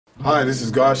Hi, this is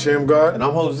God Sham God. And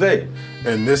I'm Jose.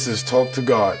 And this is Talk to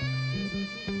God.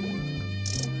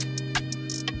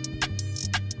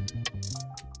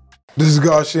 This is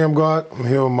God Sham God. I'm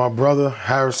here with my brother,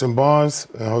 Harrison Barnes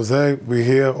and Jose. We're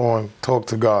here on Talk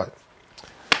to God.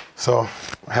 So,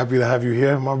 happy to have you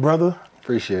here, my brother.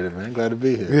 Appreciate it, man. Glad to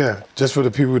be here. Yeah, just for the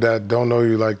people that don't know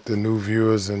you, like the new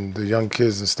viewers and the young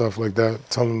kids and stuff like that,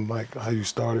 tell them like how you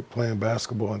started playing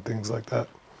basketball and things like that.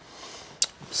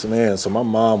 So, man, my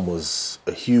mom was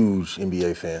a huge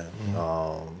NBA fan.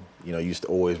 You know, used to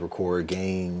always record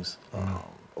games,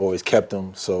 always kept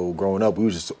them. So growing up, we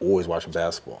were just always watching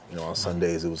basketball. You know, on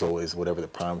Sundays, it was always whatever the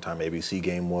primetime ABC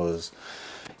game was.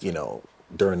 You know,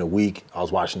 during the week, I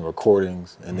was watching the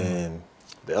recordings. And then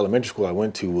the elementary school I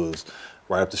went to was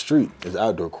right up the street. It was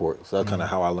outdoor court. So that's kind of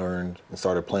how I learned and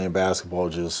started playing basketball,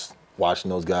 just watching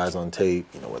those guys on tape,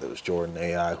 you know, whether it was Jordan,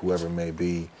 AI, whoever it may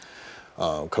be,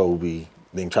 Kobe,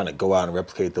 then trying to go out and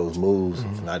replicate those moves.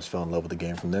 And I just fell in love with the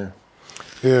game from there.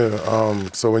 Yeah,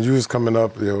 so when you was coming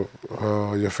up,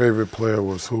 your favorite player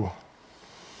was who?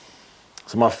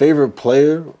 So my favorite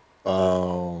player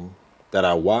that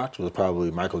I watched was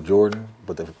probably Michael Jordan,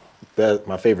 but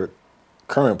my favorite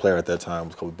current player at that time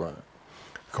was Kobe Bryant.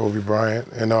 Kobe Bryant.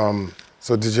 And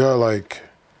so did your like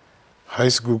high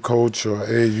school coach or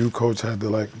AAU coach had the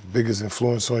like biggest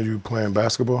influence on you playing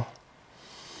basketball?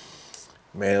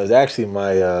 Man, it was actually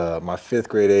my fifth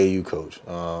grade AAU coach.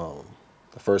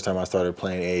 The first time I started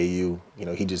playing AAU, you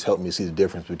know, he just helped me see the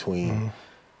difference between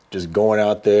just going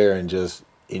out there and just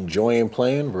enjoying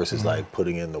playing versus like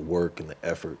putting in the work and the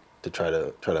effort to try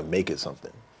to make it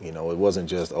something. You know, it wasn't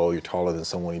just, oh, you're taller than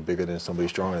someone, you're bigger than somebody,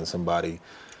 stronger than somebody.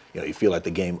 You know, you feel like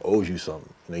the game owes you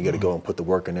something. You know, you got to go and put the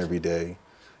work in every day,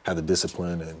 have the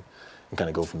discipline, and kind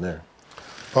of go from there.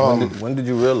 When did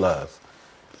you realize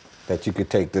that you could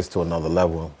take this to another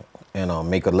level and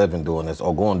make a living doing this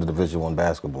or go into Division I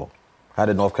basketball? How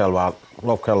did North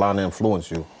Carolina influence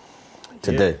you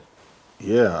today?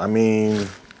 Yeah, I mean,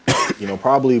 you know,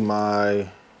 probably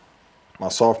my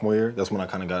sophomore year, that's when I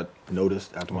kind of got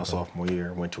noticed after my sophomore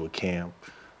year. Went to a camp,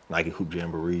 Nike Hoop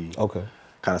Jamboree. Okay.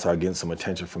 Kind of started getting some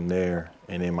attention from there.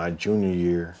 And in my junior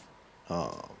year,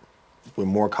 when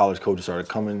more college coaches started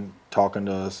coming, talking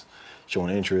to us,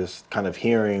 showing interest, kind of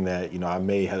hearing that, you know, I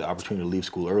may have the opportunity to leave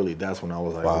school early, that's when I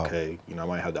was like, okay, you know, I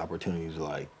might have the opportunity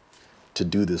to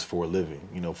do this for a living,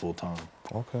 you know, full time.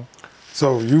 Okay.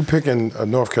 So you picking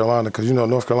North Carolina, because you know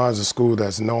North Carolina's a school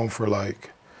that's known for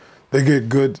like, they get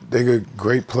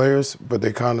great players, but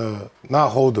they kind of not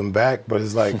hold them back, but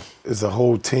it's like, it's a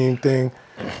whole team thing.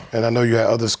 And I know you had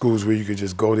other schools where you could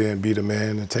just go there and be the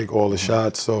man and take all the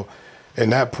shots. So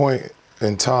in that point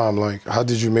in time, like, how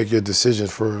did you make your decision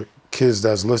for kids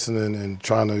that's listening and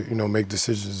trying to, you know, make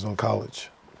decisions on college?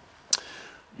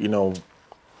 You know,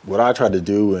 what I try to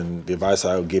do, and the advice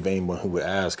I would give anyone who would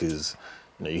ask is,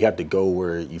 you know, you have to go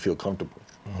where you feel comfortable.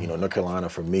 You know, North Carolina,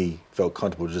 for me, felt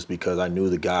comfortable just because I knew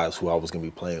the guys who I was going to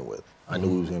be playing with. I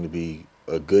knew it was going to be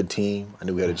a good team. I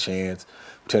knew we had a chance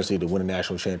potentially to win a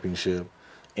national championship.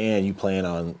 And you playing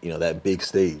on, you know, that big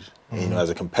stage. And, you know, as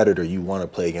a competitor, you want to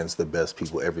play against the best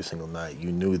people every single night.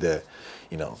 You knew that,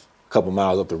 you know, a couple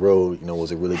miles up the road, you know,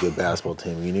 was a really good basketball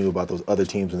team. You knew about those other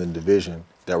teams in the division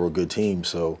that were good teams.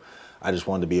 So I just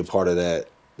wanted to be a part of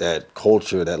that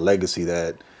culture, that legacy,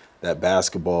 that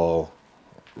basketball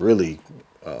really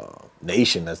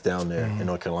nation that's down there in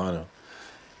North Carolina,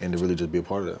 and to really just be a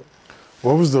part of that.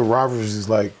 What was the rivalries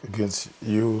like against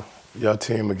your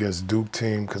team against Duke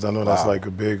team? Because I know that's like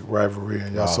a big rivalry,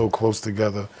 and y'all so close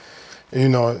together. And, you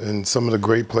know, and some of the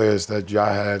great players that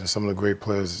y'all had and some of the great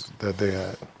players that they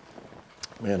had.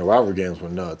 Man, the rivalry games were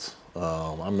nuts.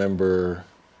 I remember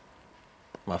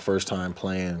my first time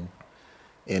playing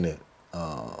in it.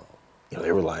 You know,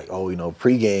 they were like, oh, you know,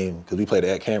 pregame, because we played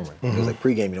at Cameron. It was like,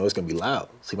 pregame, you know, it's going to be loud.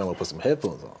 So you might want to put some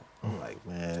headphones on. I'm like,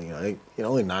 man, you know,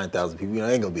 only 9,000 people, you know,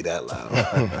 it ain't going to be that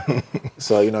loud.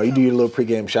 So, you know, you do your little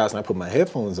pregame shots, and I put my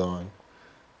headphones on.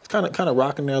 It's kind of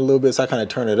rocking there a little bit, so I kind of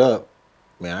turn it up.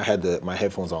 Man, I had my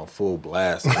headphones on full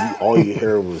blast. All you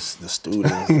hear was the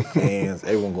students, the fans,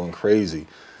 everyone going crazy.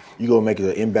 You go make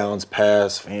an inbounds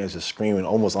pass, fans just screaming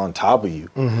almost on top of you.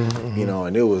 You know,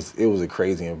 and it was a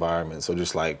crazy environment. So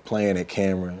just like playing at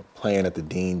Cameron, playing at the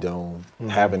Dean Dome,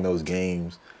 having those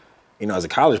games. You know, as a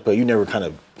college player, you never kind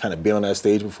of been on that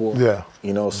stage before. Yeah.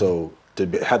 You know, so to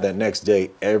have that next day,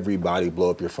 everybody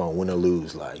blow up your phone, win or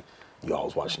lose, like, y'all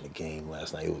was watching the game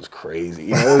last night. It was crazy.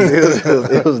 You know,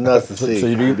 it was nuts to see.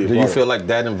 So do you feel like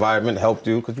that environment helped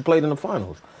you? Because you played in the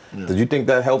finals. Yeah. Did you think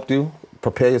that helped you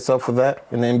prepare yourself for that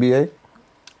in the NBA?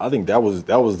 I think that was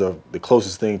the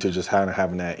closest thing to just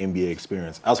having that NBA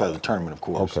experience outside of the tournament, of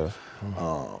course. Okay.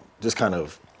 just kind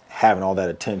of having all that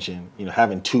attention,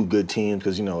 having two good teams,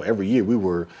 because, every year we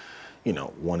were,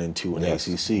 1 and 2 in the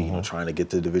ACC, trying to get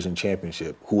to the division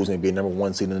championship, who was going to be a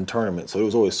 #1 seed in the tournament. So there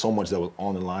was always so much that was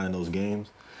on the line in those games.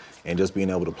 And just being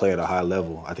able to play at a high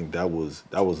level, I think that was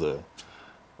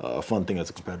a fun thing as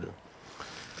a competitor.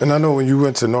 And I know when you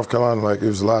went to North Carolina, like, it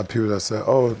was a lot of people that said,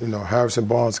 oh, Harrison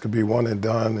Barnes could be one and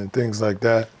done and things like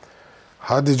that.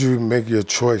 How did you make your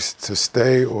choice to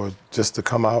stay or just to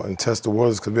come out and test the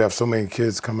waters? Because we have so many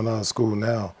kids coming out of school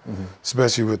now,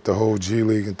 especially with the whole G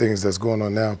League and things that's going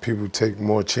on now. People take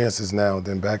more chances now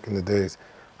than back in the days.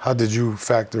 How did you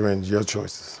factor in your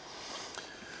choices?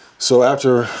 So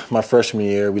after my freshman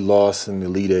year, we lost in the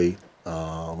Elite Eight.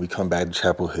 We come back to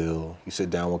Chapel Hill. You sit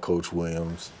down with Coach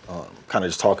Williams, kind of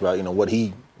just talk about, what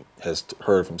he has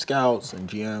heard from scouts and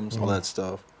GMs, all that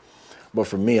stuff. But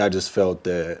for me, I just felt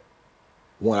that,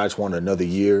 one, I just wanted another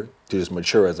year to just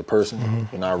mature as a person.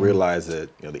 And I realized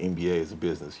that, the NBA is a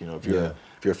business. If you're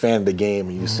a fan of the game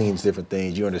and you've seen different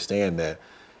things, you understand that,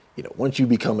 once you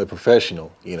become a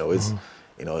professional, nothing's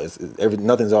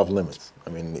off limits. I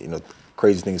mean,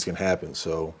 crazy things can happen.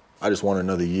 So I just wanted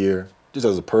another year, just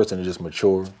as a person, to just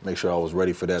mature, make sure I was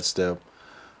ready for that step.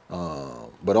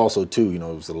 But also, too, it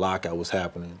was the lockout was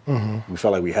happening. We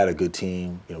felt like we had a good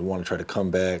team. We wanted to try to come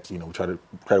back. We try to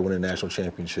win a national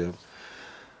championship.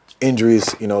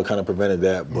 Injuries, kind of prevented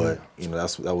that. But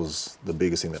that was the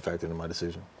biggest thing that factored in my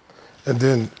decision. And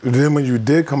then when you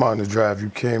did come out in the draft, you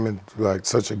came in like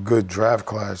such a good draft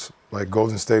class. Like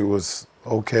Golden State was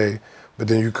okay, but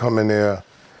then you come in there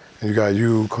and you got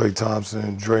you, Klay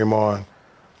Thompson, Draymond.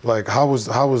 Like, how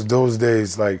was those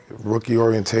days, like rookie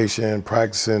orientation,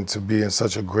 practicing to be in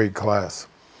such a great class?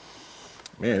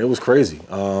 Man, it was crazy.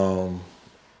 When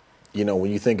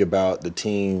you think about the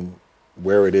team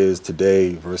where it is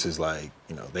today versus they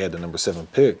had the #7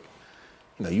 pick,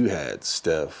 you had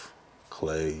Steph,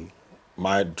 Klay.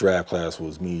 My draft class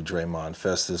was me, Draymond,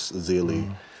 Festus,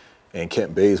 Ezeli, and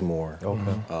Kent Bazemore.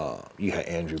 Okay. You had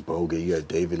Andrew Bogut, you had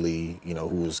David Lee, who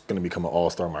was going to become an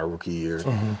all-star my rookie year.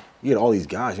 You had all these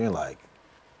guys, and you're like,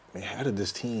 man, how did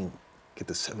this team get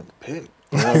the 7th pick?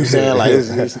 You know what I'm saying? Like,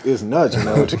 it's nuts,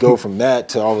 to go from that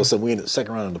to all of a sudden we in the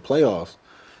second round of the playoffs.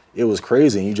 It was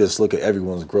crazy, and you just look at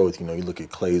everyone's growth. You look at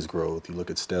Klay's growth, you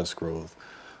look at Steph's growth,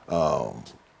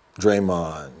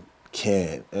 Draymond,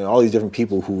 Kent, and all these different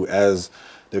people who, as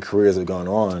their careers have gone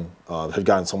on, have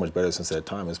gotten so much better since that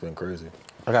time. It's been crazy.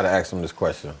 I got to ask them this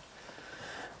question.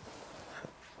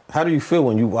 How do you feel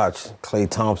when you watch Klay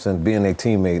Thompson being a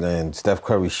teammate and Steph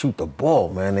Curry shoot the ball,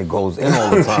 man? It goes in all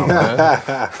the time,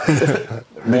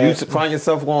 man. You find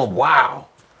yourself going, wow.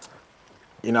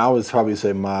 I would probably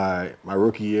say my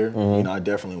rookie year, I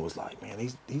definitely was like, man,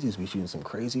 he just be shooting some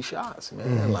crazy shots,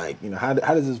 man. Like, how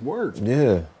does this work?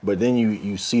 Yeah. But then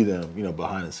you see them,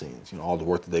 behind the scenes, all the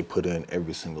work that they put in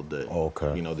every single day.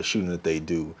 Okay. The shooting that they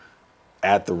do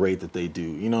at the rate that they do.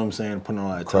 You know what I'm saying? Putting on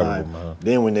all that Incredible, time. man.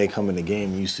 Then when they come in the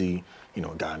game, you see, a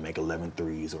guy make 11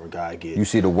 threes or a guy get... You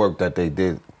see the work that they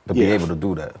did to be able to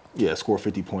do that. Yeah, score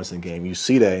 50 points in a game. You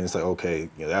see that, and it's like, okay,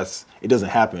 it doesn't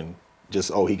happen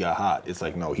just, he got hot. It's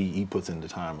like, no, he puts in the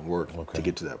time and work to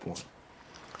get to that point.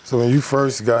 So when you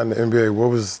first got in the NBA, what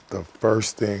was the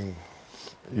first thing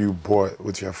you bought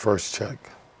with your first check?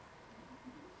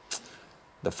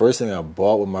 The first thing I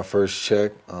bought with my first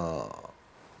check,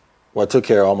 I took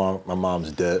care of all my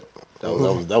mom's debt. That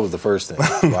was the first thing.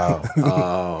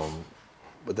 Wow.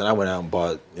 But then I went out and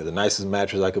bought the nicest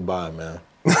mattress I could buy, man.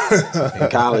 In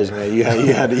college, man, you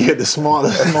had the small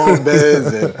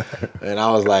beds, and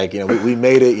I was like, we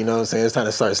made it. You know what I'm saying? It's time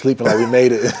to start sleeping like we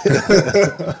made it.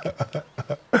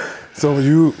 So when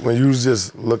you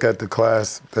just look at the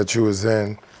class that you was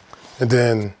in, and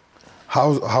then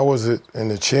how was it in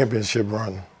the championship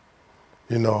run?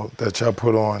 That y'all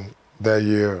put on that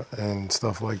year and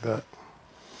stuff like that.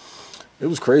 It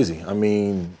was crazy. I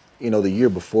mean, the year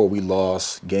before we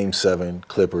lost Game 7,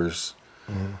 Clippers.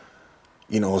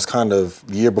 It was kind of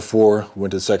the year before, we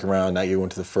went to the second round, that year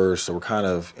went to the first, so we're kind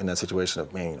of in that situation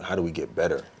of, man, how do we get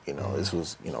better? This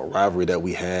was, a rivalry that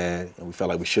we had, and we felt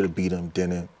like we should have beat them,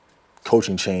 didn't.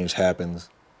 Coaching change happens.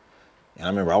 And I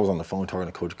remember I was on the phone talking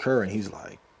to Coach Kerr, and he's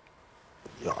like,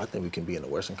 I think we can be in the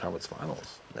Western Conference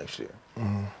Finals next year.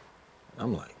 And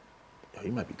I'm like,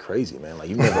 you might be crazy, man. Like,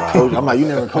 you never coached. I'm like, you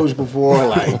never coached before.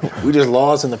 Like, we just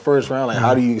lost in the first round. Like,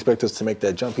 how do you expect us to make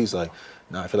that jump? He's like,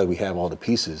 I feel like we have all the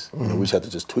pieces. We just have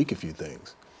to just tweak a few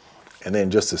things. And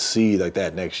then just to see like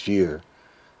that next year,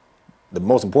 the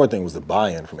most important thing was the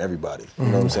buy-in from everybody. You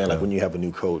know what I'm saying? Like when you have a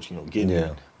new coach,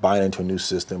 getting buying into a new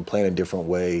system, playing a different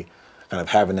way, kind of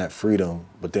having that freedom,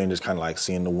 but then just kind of like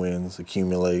seeing the wins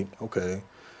accumulate. Okay,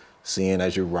 seeing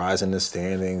as you rise in the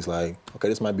standings, like, okay,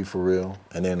 this might be for real.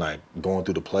 And then like going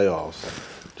through the playoffs,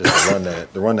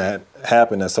 just the run that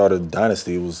happened that started the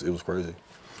dynasty, it was crazy.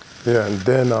 Yeah, and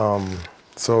then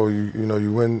so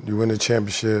you win the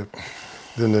championship.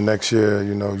 Then the next year,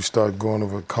 you start going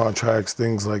over contracts,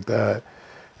 things like that.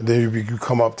 And then you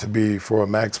come up to be for a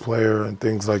max player and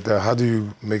things like that. How do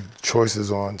you make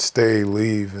choices on stay,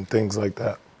 leave, and things like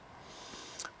that?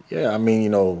 Yeah, I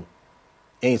mean,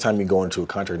 anytime you go into a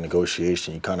contract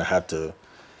negotiation, you kind of have to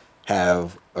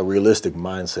have a realistic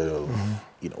mindset of,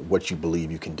 what you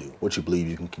believe you can do, what you believe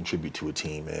you can contribute to a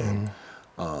team. And,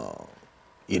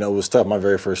 it was tough. My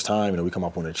very first time, we come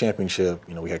up with a championship,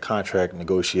 we had contract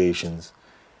negotiations,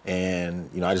 and,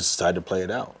 I just decided to play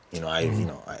it out. I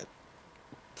had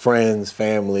friends,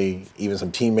 family, even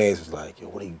some teammates was like, yo,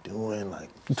 what are you doing? Like,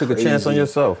 you took a chance on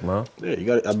yourself, man.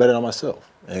 Yeah, I bet it on myself.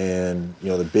 And,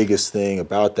 the biggest thing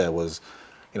about that was,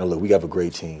 look, we have a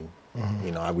great team.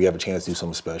 We have a chance to do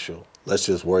something special. Let's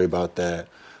just worry about that.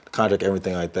 The contract,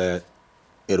 everything like that,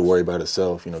 it'll worry about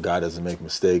itself. God doesn't make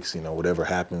mistakes. Whatever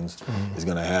happens is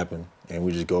going to happen. And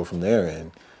we just go from there.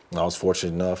 And I was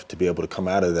fortunate enough to be able to come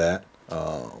out of that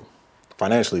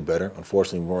financially better.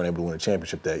 Unfortunately, we weren't able to win a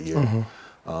championship that year.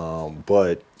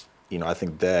 But, I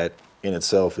think that in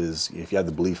itself is, if you have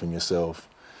the belief in yourself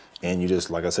and you just,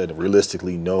 like I said,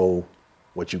 realistically know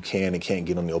what you can and can't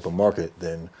get on the open market,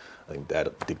 then I think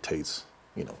that dictates,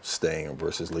 staying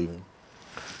versus leaving.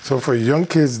 So for young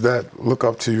kids that look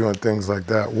up to you and things like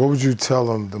that, what would you tell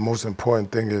them the most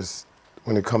important thing is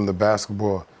when it comes to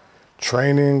basketball?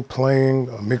 Training, playing,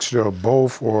 a mixture of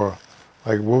both, or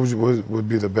like what would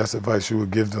be the best advice you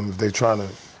would give them if they're trying to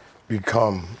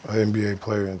become an NBA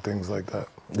player and things like that?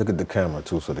 Look at the camera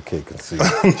too, so the kid can see.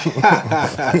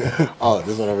 Oh,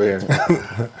 this one over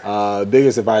here.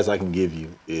 Biggest advice I can give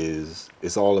you is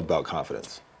it's all about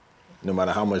confidence. No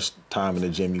matter how much time in the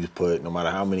gym you put, no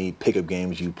matter how many pickup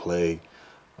games you play,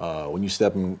 when you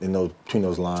step between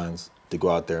those lines to go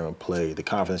out there and play, the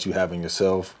confidence you have in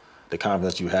yourself, the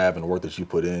confidence you have in the work that you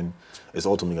put in, is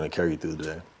ultimately going to carry you through the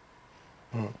day.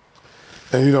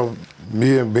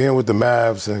 And being with the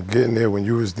Mavs and getting there when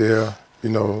you was there,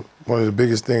 one of the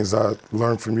biggest things I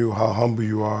learned from you, how humble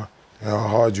you are, and how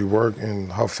hard you work,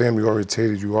 and how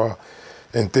family-oriented you are,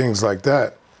 and things like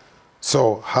that.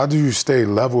 So how do you stay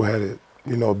level-headed,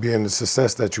 being the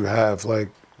success that you have? Like,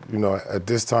 at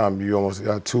this time, you almost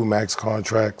got 2 max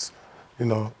contracts,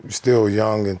 you're still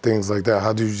young and things like that.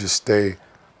 How do you just stay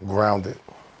grounded?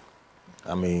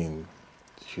 I mean,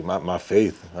 my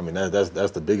faith,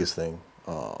 that's the biggest thing.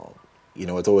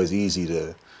 It's always easy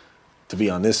to be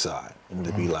on this side and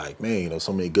to be like, man,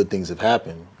 so many good things have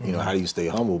happened. How do you stay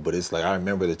humble? But it's like, I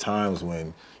remember the times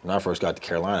when I first got to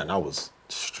Carolina and I was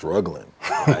struggling.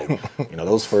 Like,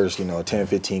 those first, 10,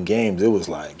 15 games, it was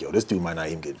like, yo, this dude might not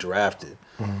even get drafted.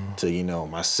 To,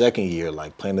 my second year,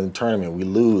 like playing in the tournament, we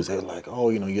lose. They're like, oh,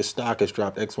 your stock has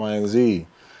dropped X, Y, and Z.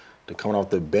 To coming off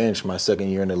the bench my second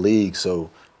year in the league. So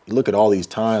you look at all these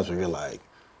times where you're like,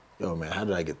 yo, man, how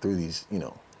did I get through these,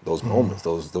 those moments,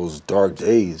 those dark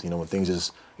days, when things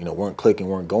just, weren't clicking,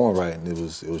 weren't going right, and it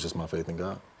was just my faith in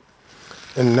God.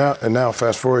 And now,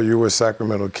 fast forward, you were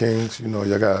Sacramento Kings.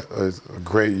 You got a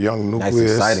great young nucleus.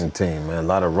 Nice, exciting team, man. A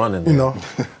lot of running.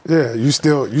 Yeah, you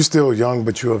still young,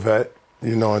 but you're a vet.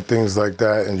 And things like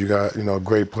that. And you got a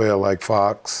great player like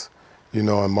Fox, and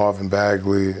Marvin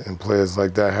Bagley, and players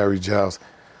like that, Harry Giles.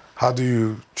 How do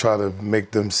you try to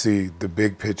make them see the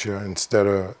big picture instead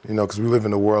of, because we live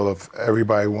in a world of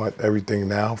everybody want everything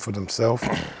now for themselves.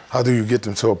 How do you get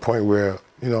them to a point where,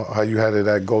 how you had it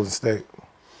at Golden State?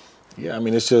 Yeah,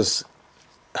 it's just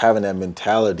having that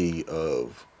mentality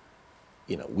of,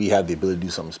 we have the ability to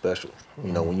do something special.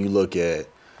 When you look at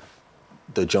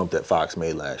the jump that Fox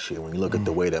made last year, when you look at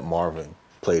the way that Marvin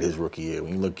played his rookie year,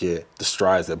 when you look at the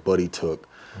strides that Buddy took,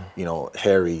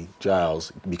 Harry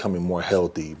Giles becoming more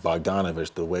healthy,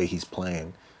 Bogdanovich, the way he's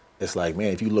playing, it's like,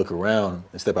 man, if you look around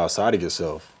and step outside of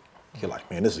yourself, you're like,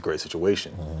 man, this is a great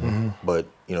situation. But,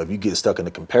 if you get stuck in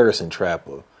the comparison trap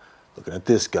of looking at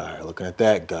this guy or looking at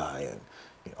that guy and,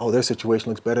 oh, their situation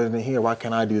looks better than here, why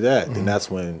can't I do that? Then that's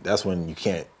when you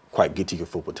can't quite get to your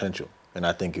full potential. And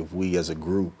I think if we as a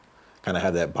group kind of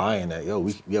have that buy-in that, yo,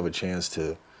 we have a chance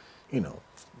to,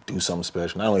 do something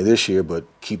special, not only this year, but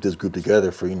keep this group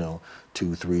together for,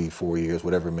 2, 3, 4 years,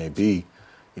 whatever it may be,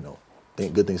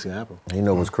 good things can happen. You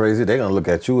know what's crazy? They're going to look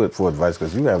at you for advice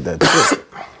because you have that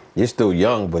chip. You're still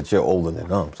young, but you're older than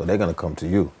them, so they're going to come to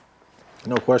you.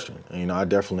 No question. And, I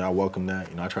welcome that.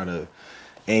 I try to,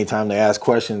 anytime they ask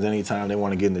questions, anytime they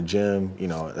want to get in the gym,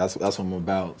 that's what I'm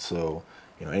about. So,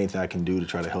 anything I can do to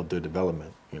try to help their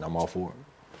development, I'm all for it.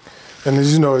 And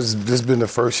as you know, this has been the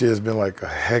first year. It's been like a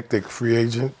hectic free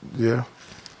agent year.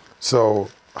 So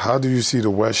how do you see the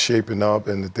West shaping up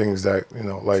and the things that, you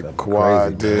know, like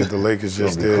Kawhi did, the Lakers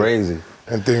just did, crazy,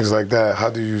 and things like that?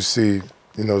 How do you see,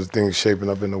 you know, the things shaping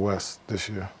up in the West this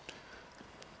year?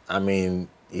 I mean,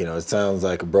 you know, it sounds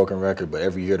like a broken record, but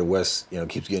every year the West, you know,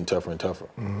 keeps getting tougher and tougher.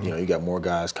 You know, you got more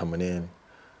guys coming in,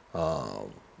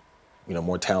 you know,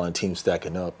 more talented teams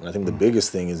stacking up. And I think the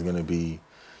biggest thing is going to be,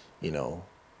 you know,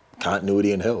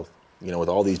 continuity and health. You know, with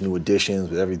all these new additions,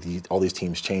 with all these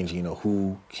teams changing, you know,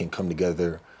 who can come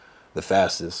together the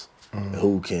fastest, and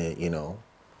who can, you know,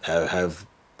 have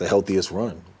the healthiest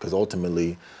run. Because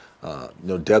ultimately, you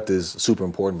know, depth is super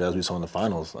important. But as we saw in the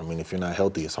finals, I mean, if you're not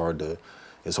healthy, it's hard to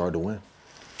win.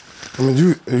 I mean,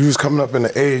 you was coming up in the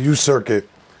AAU circuit.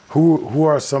 Who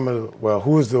are some of the, well,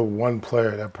 who is the one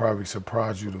player that probably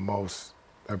surprised you the most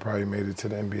that probably made it to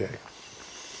the NBA?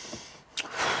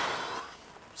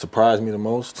 Surprised me the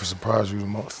most? Who surprised you the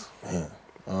most?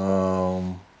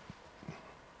 Man.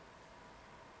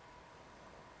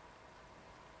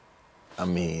 I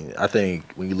mean, I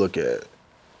think when you look at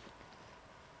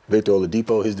Victor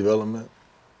Oladipo, his development,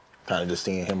 kind of just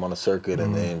seeing him on the circuit,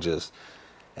 and then just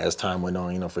as time went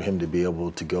on, you know, for him to be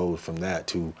able to go from that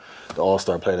to the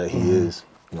all-star player that he is,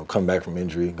 you know, come back from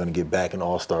injury, going to get back in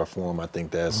all-star form, I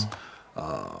think that's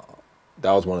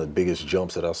that was one of the biggest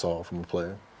jumps that I saw from a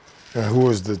player. And who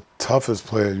was the toughest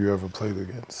player you ever played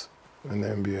against in the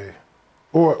NBA?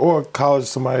 Or college,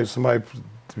 somebody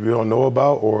we don't know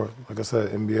about, or like I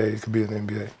said, NBA, it could be an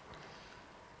NBA.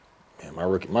 Man,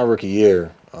 my rookie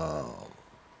year,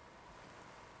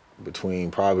 between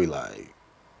probably like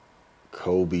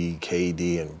Kobe,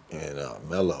 KD, and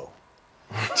Melo.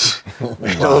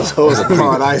 Man, those are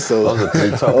hard ISOs. Those are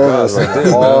pretty tough guys right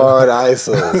there, hard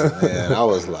ISOs, man. I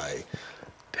was like,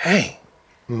 dang.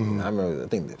 I remember, I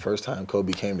think the first time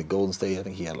Kobe came to Golden State, I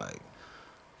think he had like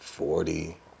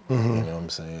 40. You know what I'm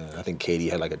saying? I think KD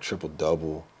had like a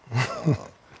triple-double.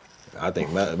 I think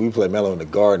we played Melo in the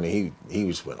Garden, and he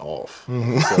just went off.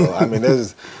 So, I mean,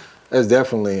 there's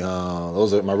definitely,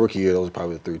 those are my rookie year, those are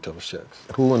probably the 3 toughest checks.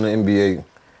 Who in the NBA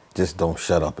just don't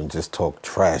shut up and just talk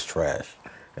trash, and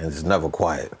it's never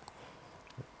quiet?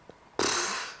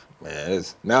 Man,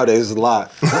 nowadays it's a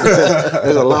lot.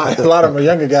 There's a lot of my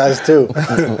younger guys too.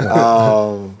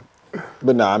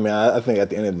 But no, I mean, I think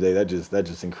at the end of the day, that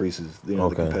just increases, you know,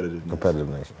 the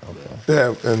competitiveness. Okay.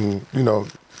 Yeah, and you know,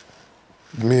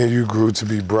 me and you grew to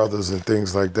be brothers and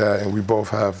things like that, and we both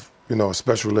have, you know, a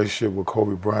special relationship with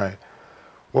Kobe Bryant.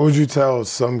 What would you tell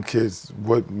some kids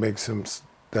what makes him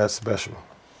that special?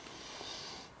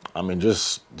 I mean,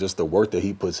 just the work that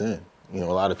he puts in. You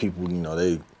know, a lot of people, you know,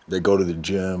 they go to the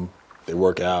gym, they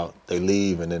work out, they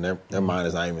leave, and then their mind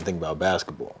is not even thinking about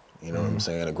basketball. You know what I'm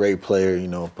saying? A great player, you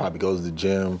know, probably goes to the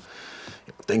gym,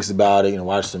 thinks about it, you know,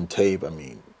 watches some tape. I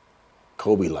mean,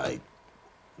 Kobe, like,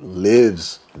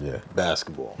 lives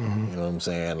basketball. You know what I'm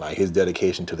saying? Like, his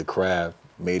dedication to the craft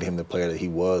made him the player that he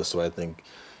was. So I think,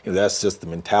 you know, that's just the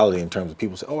mentality in terms of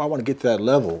people say, oh, I want to get to that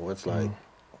level. It's like,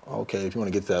 okay, if you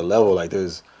want to get to that level, like,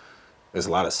 there's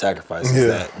a lot of sacrifices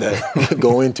that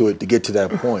go into it to get to that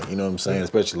point. You know what I'm saying?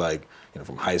 Especially like, you know,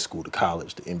 from high school to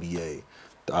college to NBA,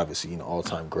 to obviously, you know,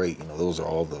 all-time great. You know, those are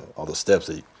all the steps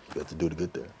that you have to do to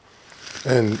get there.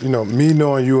 And you know, me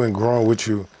knowing you and growing with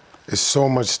you, it's so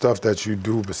much stuff that you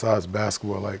do besides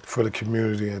basketball, like for the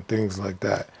community and things like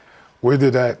that. Where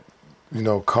did that, you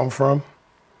know, come from?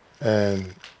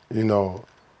 And you know,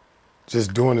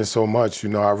 just doing it so much, you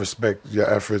know, I respect your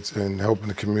efforts in helping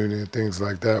the community and things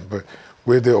like that, but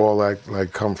where did all that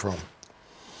like come from?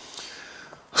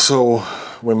 So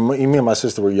when me and my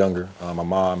sister were younger, my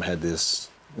mom had this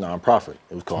nonprofit.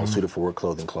 It was called Suited for Work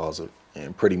Clothing Closet.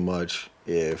 And pretty much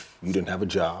if you didn't have a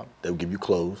job, they would give you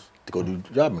clothes to go do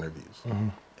job interviews.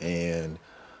 And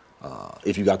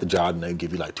if you got the job, then they'd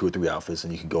give you like 2 or 3 outfits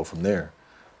and you could go from there.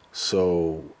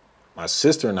 So my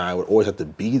sister and I would always have to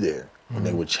be there when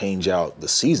they would change out the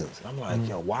seasons. And I'm like,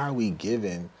 yo, why are we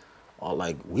giving,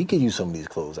 like, we could use some of these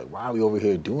clothes. Like, why are we over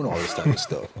here doing all this type of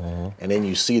stuff? And then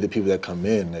you see the people that come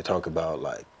in and they talk about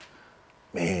like,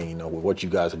 man, you know, with what you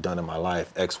guys have done in my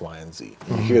life, X, Y, and Z.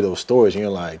 And you hear those stories and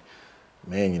you're like,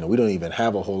 man, you know, we don't even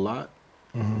have a whole lot,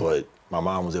 but my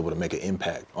mom was able to make an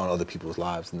impact on other people's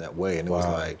lives in that way. And it was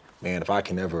like, man, if I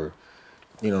can ever,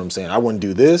 you know what I'm saying, I wouldn't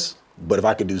do this, but if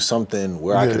I could do something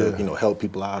where I could, you know, help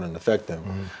people out and affect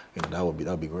them, you know, that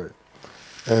would be great.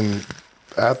 And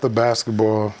after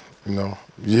basketball, you know,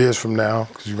 years from now,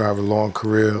 because you're going to have a long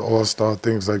career, all-star,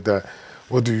 things like that,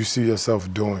 what do you see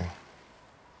yourself doing?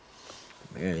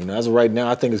 Man, you know, as of right now,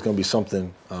 I think it's going to be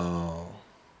something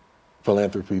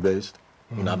philanthropy-based.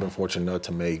 You know, I've been fortunate enough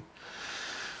to make,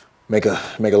 make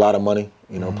a lot of money,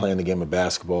 you know, playing the game of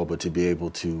basketball, but to be able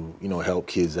to, you know, help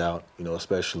kids out, you know,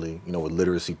 especially, you know, with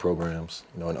literacy programs,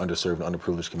 you know, in underserved and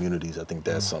underprivileged communities. I think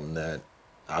that's something that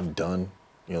I've done,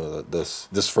 you know,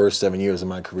 this first 7 years of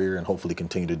my career, and hopefully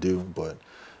continue to do, but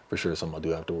for sure something I'll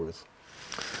do afterwards.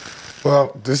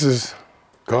 Well, this is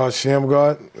God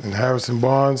Shamgard and Harrison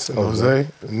Barnes and Jose,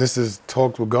 and this is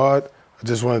Talks with God. I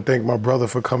just want to thank my brother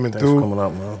for coming Thanks through. for coming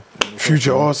out, man.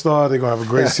 Future All-Star, they're going to have a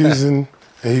great season,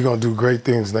 and he's going to do great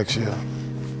things next year.